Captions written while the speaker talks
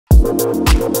¿Qué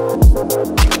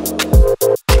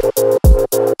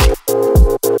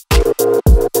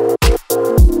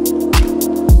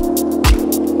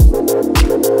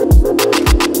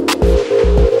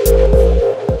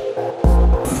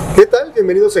tal?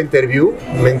 Bienvenidos a Interview.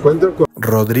 Me encuentro con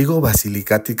Rodrigo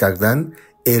Basilicati Cardin,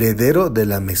 heredero de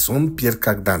la Maison Pierre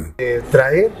Cardin.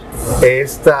 Traer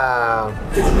esta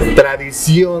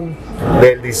tradición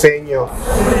del diseño,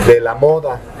 de la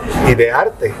moda y de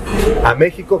arte a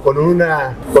México con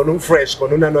una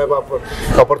nueva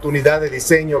oportunidad de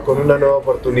diseño, con una nueva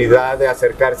oportunidad de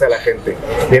acercarse a la gente.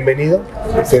 Bienvenido,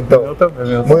 me siento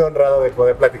muy honrado de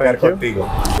poder platicar contigo.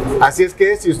 Así es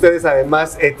que si ustedes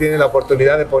además tienen la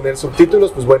oportunidad de poner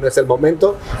subtítulos, pues bueno, es el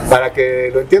momento para que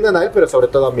lo entiendan a él, pero sobre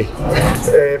todo a mí.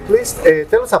 Please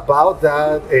tell us about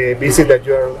that visit that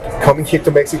you are coming here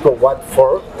to Mexico. What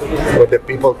for? What the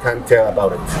people can tell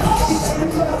about it.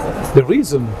 The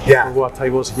reason what I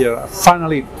was here,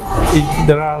 finally,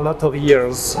 there are a lot of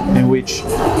years in which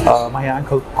my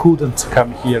uncle couldn't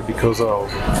come here because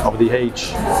of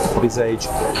his age,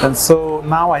 and so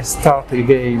now I start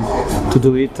again to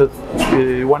do it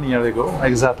 1 year ago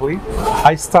exactly.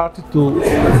 I started to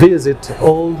visit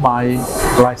all my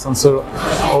licensors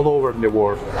all over the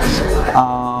world.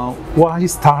 Why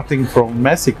starting from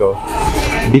Mexico?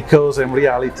 Because in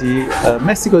reality,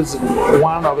 Mexico is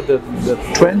one of the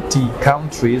 20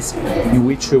 countries in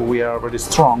which we are very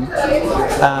strong,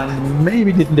 and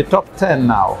maybe in the top 10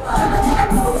 now.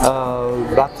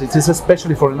 But it is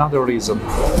especially for another reason,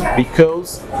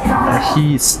 because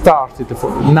he started.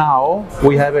 Now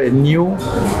we have a new,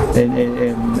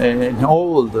 an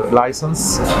old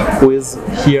license who is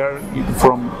here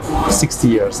from 60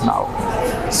 years now.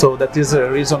 So that is a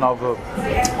reason of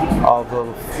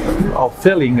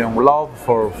feeling and love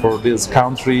for this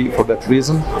country for that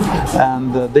reason,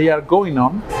 and they are going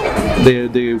on.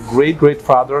 The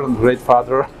great-grandfather and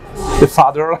great-father, the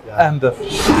father, and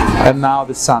now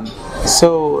the son.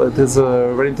 So it is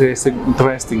very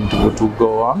interesting to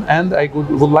go on, and I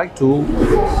would like to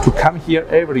come here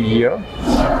every year.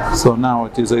 So now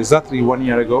it is exactly 1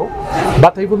 year ago,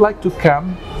 but I would like to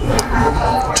come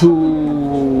to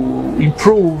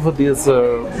improve this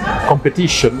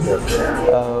competition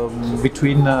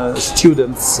between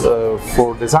students,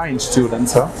 for design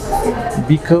students,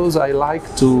 because I like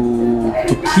to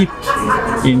keep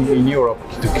in Europe,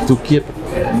 to keep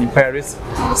in Paris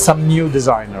some new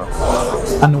designer,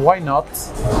 and why not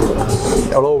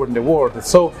all over the world.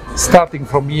 So starting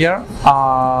from here,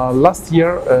 last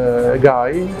year a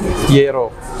guy,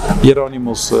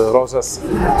 Hieronymus Rosas,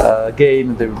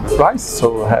 gained the prize,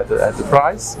 so had the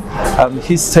prize, and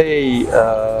he stayed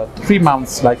 3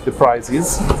 months like the prize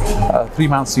is, 3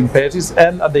 months in Paris,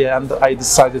 and at the end I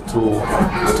decided to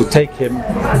take him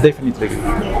definitely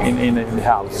in the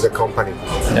house. In the company?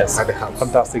 Yes. At the house.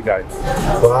 Fantastic guy.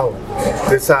 Wow.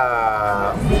 There's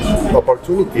an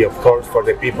opportunity, of course, for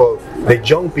the people, the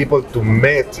young people, to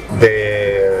meet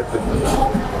the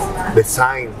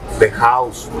design, the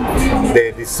house,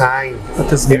 the design,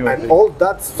 and all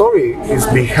that story is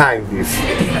behind this.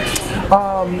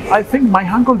 I think my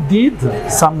uncle did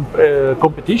some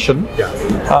competition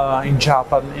in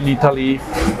Japan, in Italy,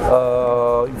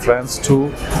 in France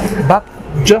too, but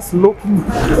just looking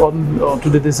to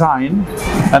the design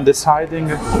and deciding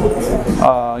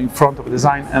in front of the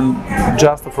design and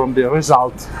just from the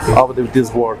result of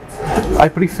this work. I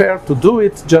prefer to do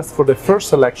it just for the first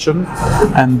selection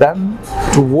and then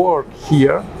to work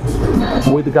here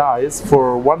with guys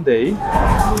for 1 day.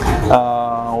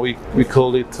 We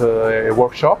call it a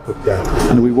workshop,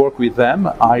 and we work with them.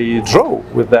 I draw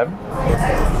with them.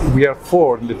 We are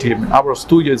 4 in the team. Our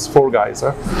studio is 4 guys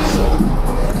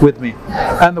with me,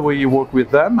 and we work with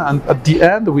them, and at the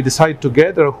end we decide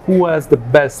together who has the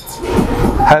best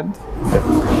hand,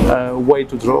 way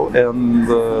to draw, and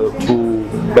to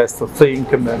best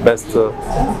think and best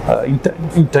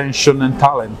intention and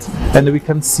talent, and we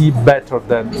can see better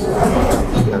than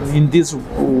in this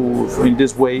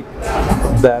way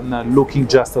than looking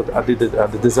just at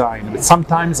the design. But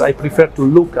sometimes I prefer to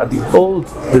look at the old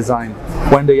design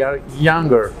when they are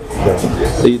younger.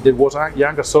 They was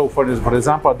younger, so for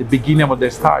example, at the beginning of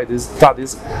their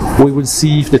studies, we will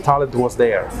see if the talent was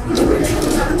there.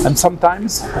 And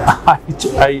sometimes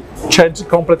I change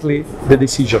completely the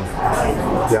decision.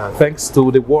 Thanks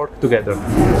to the work together.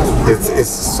 It's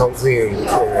something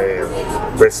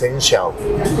essential,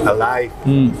 alive,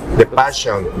 the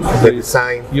passion, the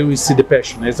design. You will see the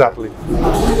passion, exactly.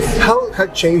 How has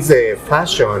changed the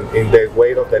fashion in the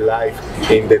way of the life,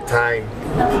 in the time,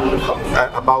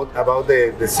 about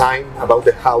the design, about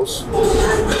the house?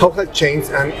 How has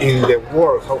changed, and in the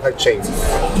world, how has changed?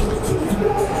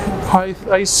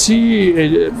 I see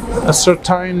a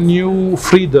certain new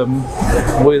freedom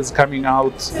was coming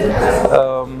out.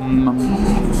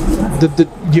 The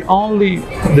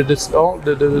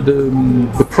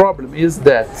problem is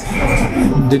that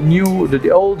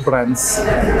the old brands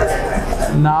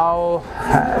now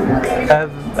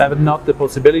have not the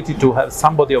possibility to have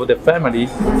somebody of the family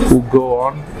who go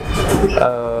on,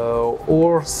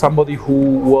 or somebody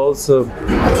who was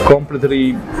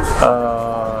completely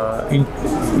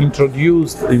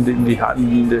introduced in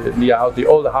the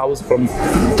old house from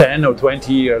 10 or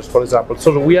 20 years, for example.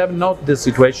 So we have not this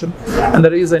situation, and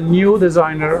there is a new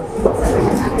designer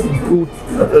who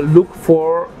look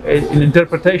for an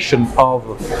interpretation of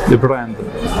the brand.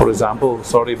 For example,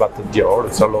 sorry, but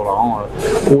Dior, Saint Laurent,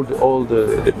 all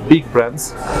the big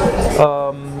brands.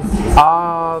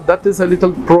 That is a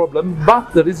little problem,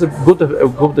 but there is a good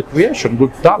creation,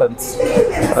 good talents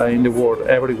in the world,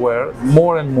 everywhere,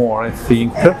 more and more, I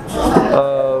think.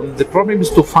 The problem is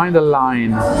to find a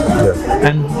line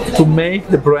and to make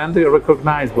the brand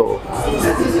recognizable.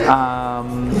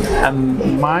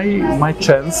 And my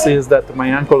chance is that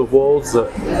my uncle was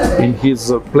in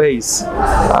his place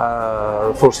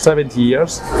for 70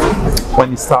 years when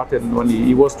he started, when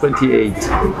he was 28,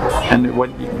 and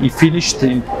when he finished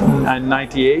in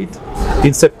 98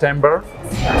 in September,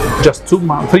 just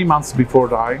 3 months before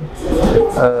dying,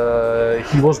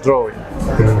 he was drawing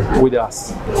with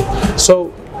us.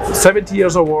 So 70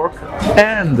 years of work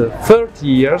and 30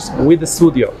 years with the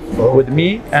studio, with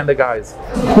me and the guys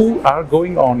who are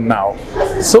going on now.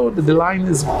 So the line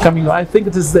is coming. I think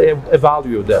it is a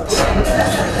value that.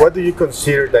 What do you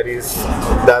consider that is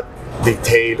that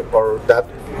detail or that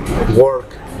work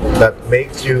that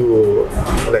makes you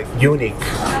like unique,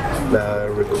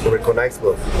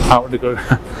 recognizable?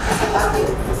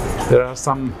 There are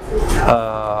something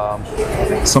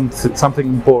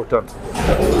important.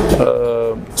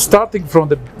 Starting from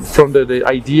the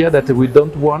idea that we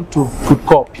don't want to put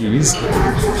copies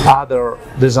other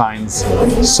designs.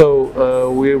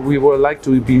 So we would like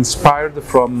to be inspired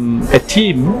from a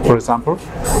team, for example,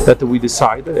 that we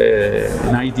decide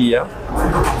an idea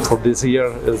for this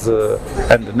year is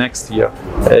and the next year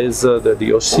is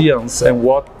the oceans and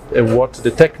what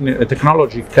the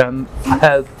technology can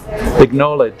help the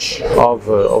knowledge of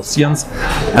oceans.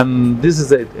 And this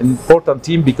is an important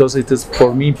team because it is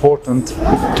for me important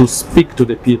to speak to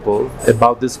the people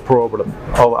about this problem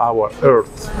of our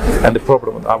Earth and the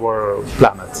problem of our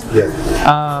planet. Yeah.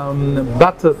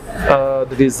 But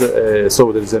there is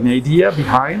an idea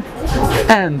behind,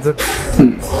 and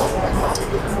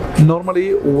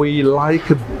normally we like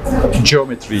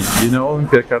geometry, you know,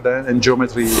 Pierre Cardin and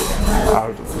geometry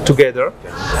are together,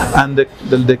 and the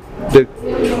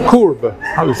curve,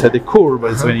 how do you say, the curve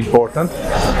is very important,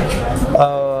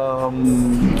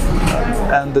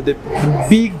 and the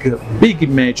big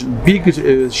image, big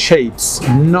shapes,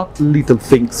 not little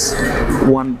things,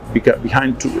 one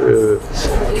behind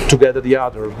together the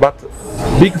other, but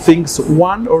big things,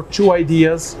 one or two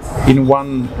ideas in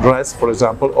one dress, for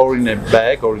example, or in a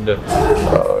bag, or in the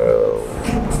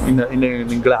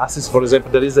in glasses, for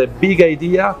example. There is a big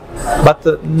idea, but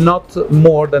not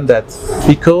more than that,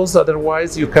 because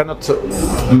otherwise you cannot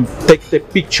take the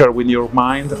picture with your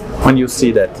mind when you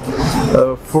see that.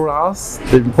 For us,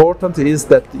 the important is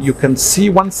that you can see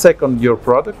 1 second your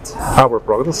product, our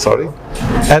product, sorry,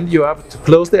 and you have to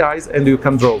close the eyes and you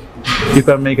can draw. You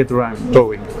can make a drawing.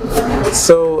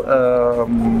 So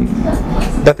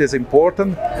that is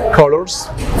important. Colors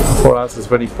for us is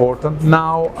very important.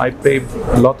 Now I pay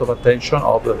a lot of attention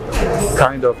of the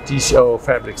kind of tissue or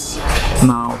fabrics.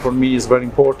 Now for me it's very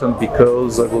important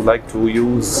because I would like to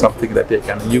use something that I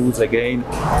can use again,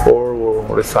 or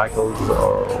recycled,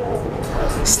 or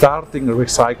starting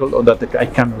recycled, or that I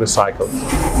can recycle.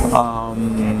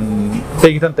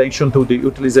 Paying attention to the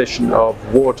utilization of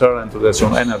water and to the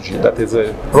energy. That is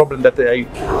a problem that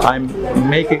I'm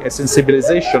making a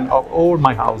sensibilization of all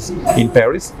my house in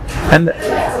Paris, and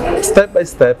step by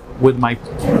step with my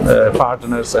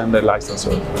partners and the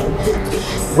licensor.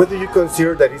 What do you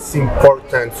consider that is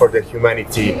important for the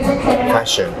humanity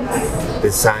fashion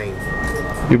design?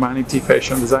 Humanity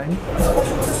fashion design?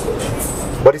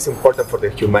 What is important for the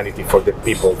humanity, for the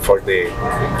people, for the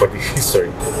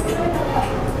history?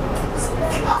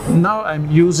 Now I'm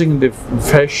using the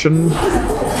fashion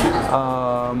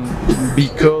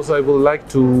because I would like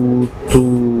to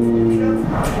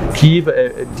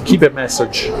give a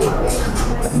message.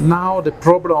 now the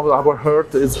problem of our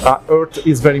Earth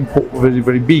is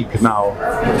very big now,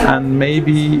 and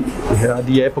maybe at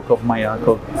the epoch of my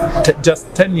uncle,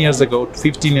 just 10 years ago,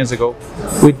 15 years ago,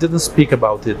 we didn't speak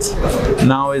about it.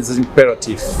 Now it's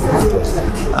imperative,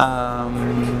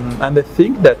 and I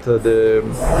think that the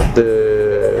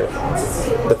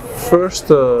first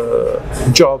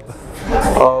job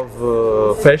of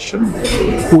fashion,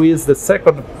 who is the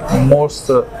second most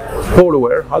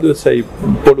polluer, how do you say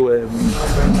polluer,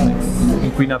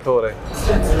 inquinatore,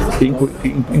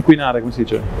 inquinare, come si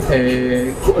dice?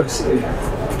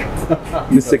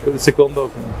 Il secondo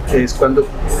es cuando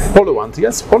polluant,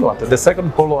 yes, polluant, the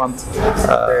second polluant,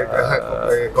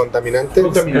 contaminante,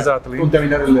 exactly,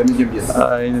 contaminar el medio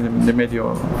ambiente, in the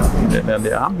medio, in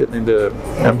the ambient, in the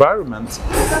environment,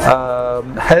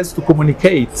 has to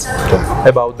communicate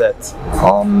about that,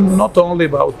 not only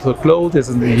about clothes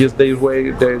and their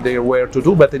way to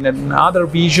do, but in another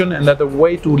vision, another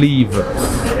way to live,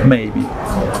 maybe.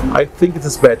 I think it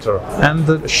is better,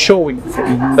 and showing,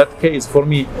 in that case, for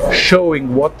me,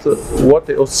 showing what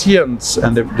the oceans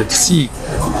and the sea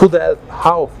could help,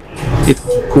 how it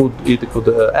could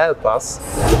help us.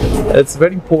 It's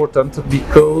very important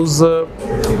because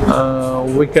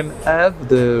we can have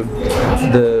the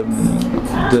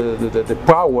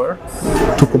power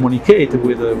to communicate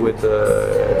with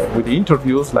the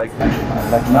interviews like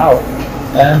now.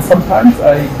 And sometimes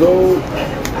I go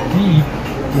deep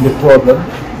in the problem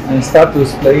and start to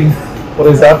explain. For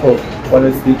example, when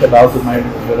I speak about the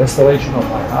restoration of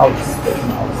my house,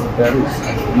 in Paris,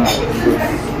 and now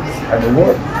in the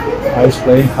work, I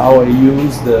explain how I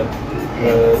use the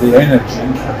energy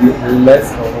at the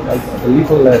less or at a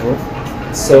little level,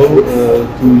 so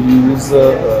to use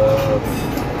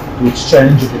to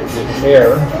exchange the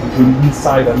air between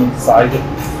inside and outside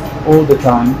all the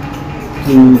time,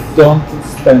 to don't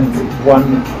spend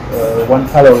one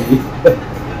calorie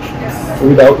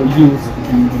without use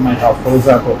in my house. For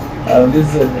example, this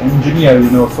is an engineer,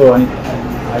 so I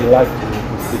like to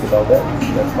speak about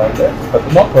that's like that. But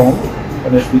not only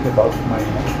when I speak about my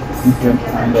different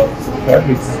kind of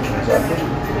fabrics, for example.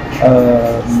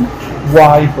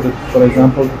 Why, for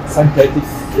example, synthetic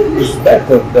is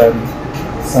better than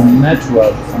some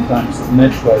sometimes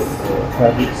natural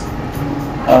fabrics.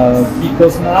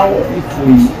 Because now if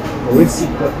we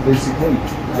recyclate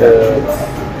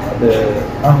the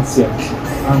ancient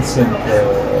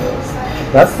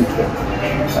plastic,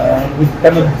 we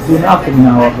cannot do nothing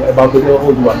now about the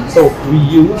old one. So we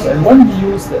use, and when we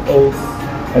use the old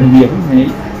and we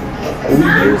remake, we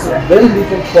use a very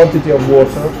little quantity of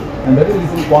water and very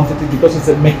little quantity, because it's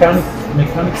a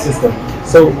mechanic system.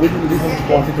 So with little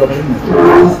quantity of energy,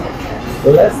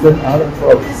 less than other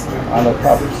products, other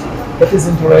fabrics. That is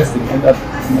interesting, and that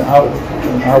in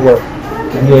our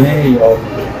DNA of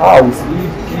the house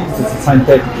is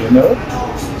synthetic,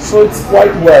 So it's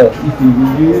quite well if you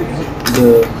use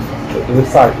the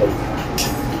recycled,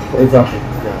 for example.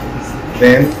 Yeah.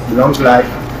 Then long life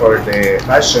for the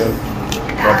fashion,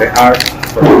 for the art,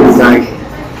 for the design.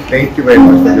 Thank you very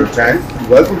much for your time.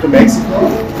 Welcome to Mexico,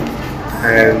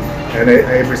 and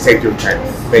I appreciate your time.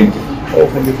 Thank you. Oh,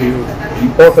 thank you to you. The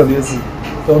important is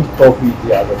don't copy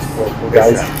the others. For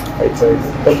guys, I say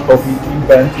don't copy,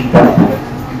 invent.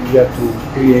 You have to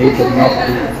create and not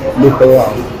to look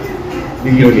around. Be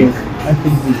unique. I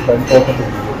think this is very important to be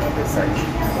unique.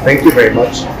 Thank you very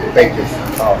much. Thank you.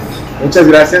 Muchas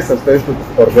gracias a ustedes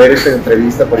por ver esta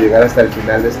entrevista, por llegar hasta el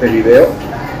final de este video.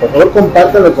 Por favor,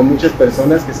 compártanlo con muchas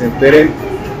personas que se enteren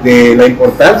de la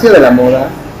importancia de la moda,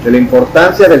 de la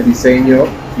importancia del diseño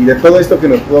y de todo esto que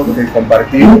nos pudo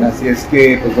compartir. Así es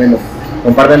que, pues bueno,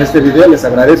 compartan este video, les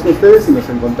agradezco a ustedes y nos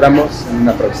encontramos en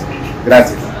una próxima.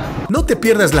 Gracias. No te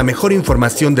pierdas la mejor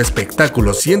información de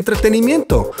espectáculos y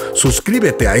entretenimiento.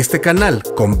 Suscríbete a este canal,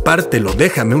 compártelo,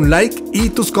 déjame un like y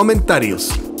tus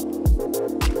comentarios.